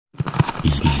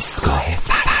ایستگاه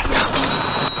فردا.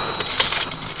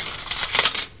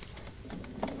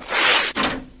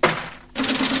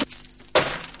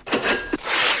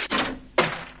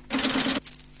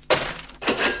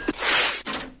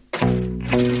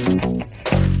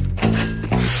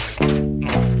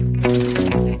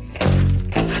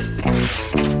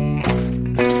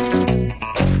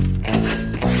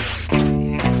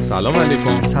 سلام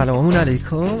علیکم. سلام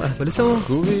علیکم. احوال شما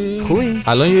خوبی؟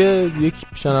 الان یک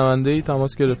شنونده‌ای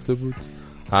تماس گرفته بود،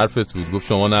 حرفت بود، گفت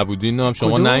شما نبودین، هم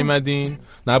شما نیومدین.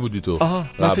 نبودی تو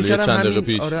قبل چند دقیقه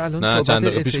پیش. نه چند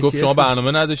دقیقه پیش گفت شما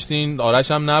برنامه نداشتین،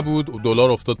 آرش هم نبود، دلار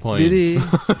افتاد پایین. دیدی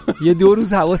یه 2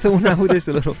 روز حواسمون نبودش،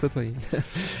 دلار افتاد پایین.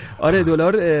 آره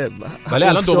دلار ولی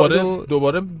الان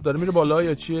دوباره داره میره بالا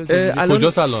یا چیه؟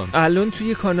 کجاست الان؟ الان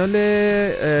توی کانال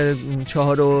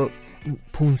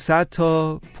 4500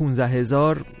 تا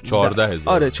 15000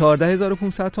 14000. آره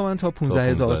 14500 تومان تا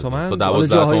 15000 تومان تا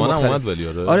 12 تومان هم اومد. ولی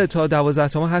آره تا 12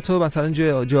 تومان، حتی مثلا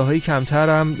جاهایی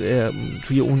کمتر هم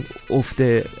توی اون افت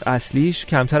اصلیش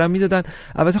کمتر هم میدادن.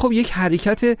 البته خب یک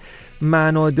حرکت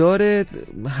معنادار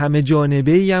همه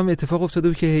جانبه‌ای هم اتفاق افتاده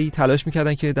بود که هی تلاش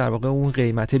میکردن که در واقع اون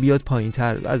قیمته بیاد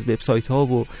پایین‌تر. از وبسایت‌ها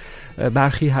و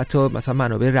برخی حتی مثلا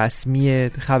منابع رسمی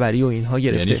خبری و اینها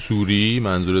گرفته. یعنی سوری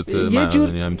منظورت؟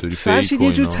 یعنی همینطوری فیک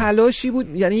یه جور تلاشی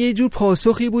بود، یعنی یه جور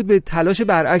پاسخی بود به تلاش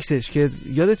برعکسش. که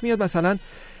یادت میاد مثلا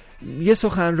یه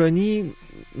سخنرانی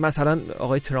مثلا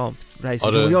آقای ترامپ رئیس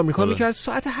جمهوری آمریکا میکرد،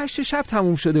 ساعت 8 شب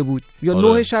تموم شده بود یا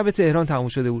 9 شب تهران تموم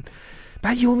شده بود.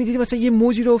 بعد یهو می‌دیدی مثلا یه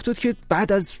موجی رو افتاد که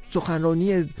بعد از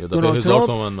سخنرانی دونالد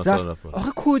ترامپ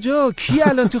آخه کجا کی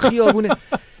الان تو خیابونه.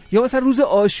 یا مثلا روز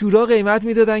عاشورا قیمت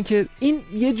میدادن که این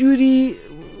یه جوری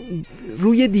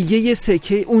روی دیگه یه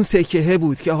سکه، اون سکه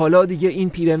بود که حالا دیگه این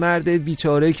پیرمرد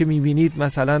بیچاره که میبینید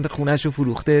مثلا خونه‌شو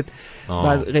فروخته.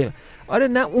 آره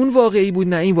نه اون واقعی بود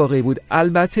نه این واقعی بود.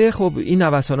 البته خب این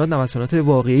نوسانات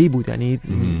واقعی بود، یعنی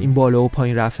این بالا و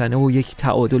پایین رفتنه و یک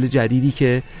تعادل جدیدی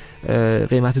که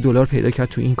قیمت دلار پیدا کرد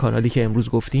تو این کانالی که امروز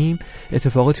گفتیم.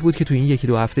 اتفاقاتی بود که تو این 1-2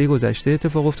 هفته گذشته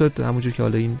اتفاق افتاد، همونجور که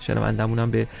حالا این شنوندمون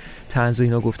هم به طنز و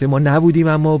اینا گفته. ما نبودیم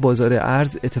اما بازار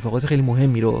ارز اتفاقات خیلی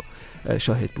مهمی رو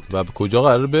شاهد بود. و کجا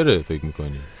قرار بره فکر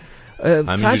می‌کنی؟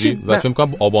 همینجوری و فکر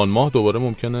می‌کنم آبان ماه دوباره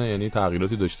ممکنه یعنی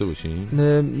تغییراتی داشته باشیم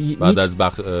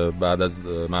بعد از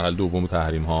مرحله دوم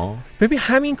تحریم ها. ببین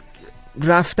همین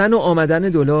رفتن و آمدن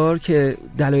دلار که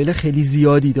دلایل خیلی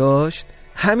زیادی داشت،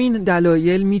 همین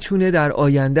دلایل میتونه در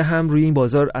آینده هم روی این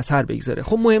بازار اثر بگذاره.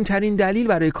 خب مهمترین دلیل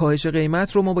برای کاهش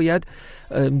قیمت رو ما باید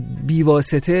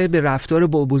بیواسطه به رفتار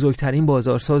بزرگترین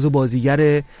بازارساز و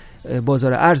بازیگر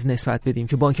بازار ارز نسبت بدیم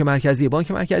که بانک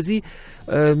مرکزی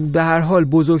به هر حال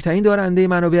بزرگترین دارنده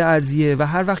منابع ارزیه و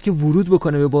هر وقت که ورود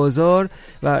بکنه به بازار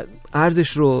و ارزش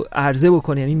رو عرضه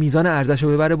بکنه، یعنی میزان ارزش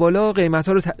رو ببره بالا،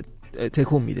 قیمت‌ها رو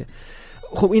تکون میده.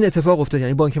 خب این اتفاق افتاد،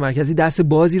 یعنی بانک مرکزی دست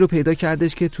بازی رو پیدا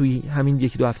کردش که توی همین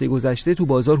 1-2 هفته گذشته تو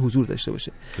بازار حضور داشته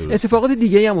باشه. اتفاقات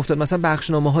دیگه‌ای هم افتاد، مثلا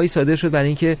بخشنامه‌هایی صادر شد برای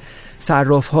اینکه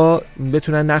صراف‌ها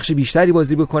بتونن نقش بیشتری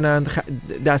بازی بکنن،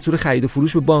 دستور خرید و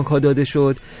فروش به بانک‌ها داده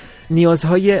شد،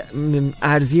 نیازهای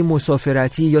ارزی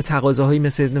مسافرتی یا تقاضاهایی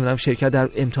مثل نمیدونم شرکت در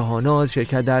امتحانات،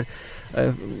 شرکت در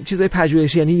چیزای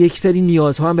پژوهشی، یعنی یک سری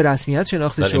نیازها هم به رسمیت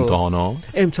شناخته شد.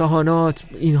 امتحانات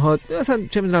اینها مثلا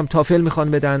چه میدونم تافل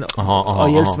میخوان بدن،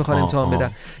 آیلتس میخوان امتحان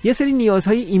بدن، یه سری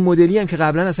نیازهای این مدلی هم که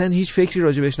قبلا اصلا هیچ فکری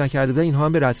راجبش نکرده بودن، اینها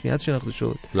هم به رسمیت شناخته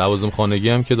شد. لوازم خانگی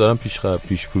هم که دارن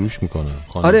پیش فروش میکنن.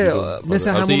 آره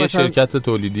مثل همون یه شرکت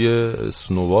تولیدی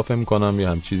سنووا فکر میکنم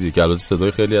یا هم چیزی که البته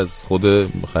صدای خیلی از خود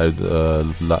خرید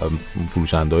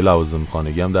فروشنده‌های لوازم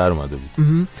خانگی هم در اومده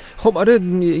بود. خب آره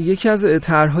یکی از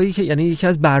طرحهایی که یعنی یکی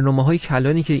از برنامه‌های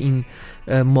کلانی که این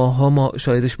ماها ما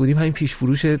شاهدش بودیم همین پیش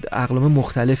فروش اقلام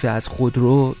مختلف از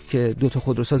خودرو که 2 تا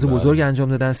خودروساز بزرگ انجام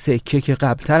دادن، سکه که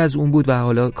قبل‌تر از اون بود و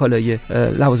حالا کالای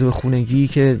لوازم خونگی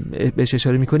که بهش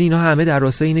اشاره می‌کنی، اینا همه در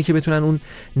راستای اینه که بتونن اون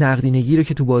نقدینگی رو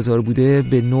که تو بازار بوده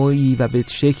به نوعی و به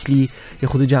شکلی که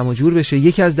خود جمع جور بشه.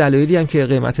 یکی از دلایلی هم که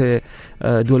قیمت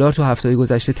دلار تو هفته‌های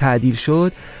گذشته تعدیل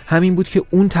شد همین بود که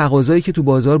اون تقاضایی که تو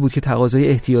بازار بود که تقاضای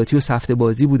احتیاطی و سفته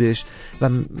بازی بودش و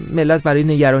ملت برای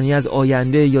نگرانی از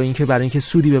آینده یا اینکه برای اینکه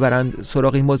سودی ببرن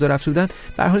سراغ این بازار رفتن،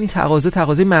 به هر حال این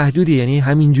تقاضای محدودیه، یعنی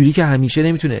همینجوری که همیشه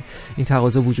نمیتونه این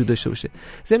تقاضا وجود داشته باشه.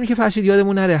 ضمن که فرشید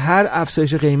یادمون نره هر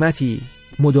افزایش قیمتی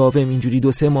مداوم اینجوری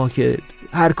 2-3 ماه که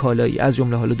هر کالایی از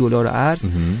جمله حالا دلار و ارز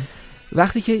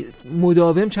وقتی که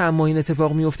مداوم چند ماه این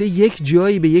اتفاق میفته، یک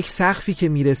جایی به یک سقفی که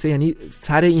میرسه، یعنی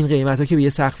سر این قیمتا که به یه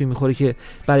سقفی میخوره که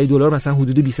برای دلار مثلا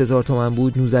حدود 20000 تومان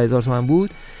بود، 19000 تومان بود،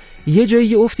 یه جایی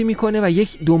یه افتی میکنه و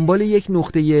یک دنبال یک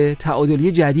نقطه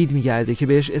تعادلی جدید میگرده که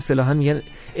بهش اصطلاحاً میگن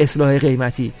اصلاح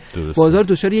قیمتی. بازار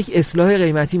دچار یک اصلاح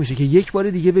قیمتی میشه که یک بار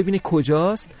دیگه ببینه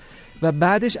کجاست و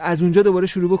بعدش از اونجا دوباره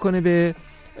شروع بکنه به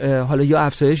حالا یا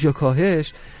افزایش یا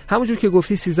کاهش. همونجور که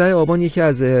گفتی 13 آبان یکی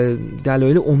از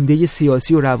دلایل عمده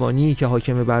سیاسی و روانی که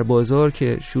حاکمه بر بازار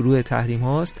که شروع تحریم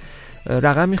هاست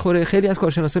رقم میخوره. خیلی از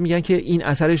کارشناسا میگن که این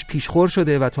اثرش پیشخور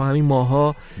شده و تو همین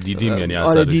ماها دیدیم، یعنی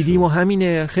آره دیدیم و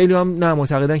همینه. خیلی هم نه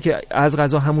معتقدن که از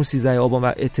قضا همون 13 آبان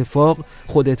و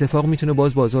خود اتفاق میتونه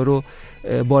باز بازار رو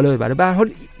بالا ببره. به هر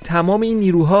حال تمام این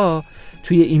نیروها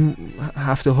توی این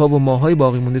هفته ها و ماهای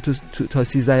باقی مونده تا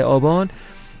 13 آبان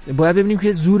باید ببینیم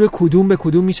که زور کدوم به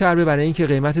کدوم میچربه برای اینکه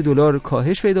قیمت دلار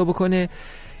کاهش پیدا بکنه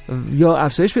یا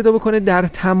افزایش پیدا بکنه. در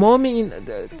تمام این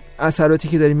اثراتی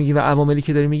که داریم میگیم و عواملی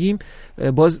که داریم میگیم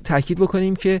باز تاکید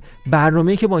بکنیم که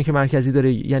برنامه‌ای که بانک مرکزی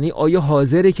داره، یعنی آیا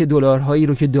حاضره که دلارهایی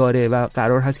رو که داره و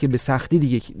قرار هست که به سختی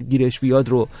دیگه گیرش بیاد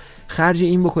رو خرج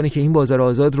این بکنه که این بازار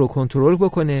آزاد رو کنترل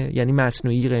بکنه، یعنی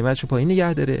مصنوعی قیمتش رو پایین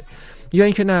نگه داره، یا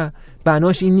اینکه نه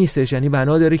بناش این نیستش، یعنی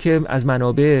بنا داره که از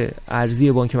منابع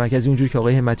ارزی بانک مرکزی اونجوری که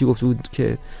آقای همتی گفته بود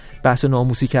که بحث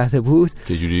ناموسی کرده بود.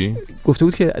 چجوری؟ گفته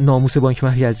بود که ناموس بانک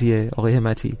مرکزیه آقای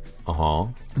همتی.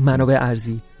 منابع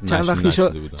ارزی. چند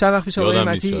وقت پیش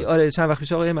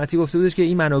آقای همتی گفته بودش که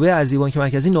این منابع ارزی بانک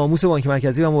مرکزی ناموس بانک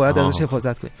مرکزی و باید ازش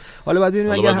حفاظت کنه. حالا بعد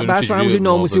ببینیم اگه بحث همونجوری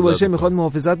ناموسی باشه میخواد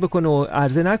محافظت بکنه و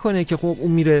عرضه نکنه که خب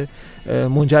اون میره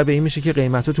منجر به این میشه که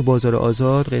قیمتا تو بازار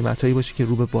آزاد قیمتایی باشه که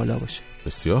رو به بالا باشه.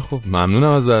 بسیار خوب،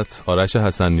 ممنونم ازت. آرش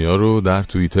حسن‌نیا رو در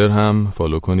توییتر هم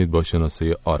فالو کنید با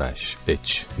شناسه آرش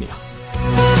اچ نیا.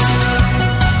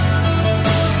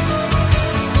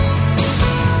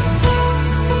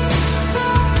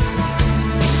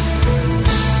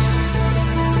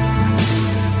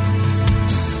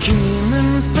君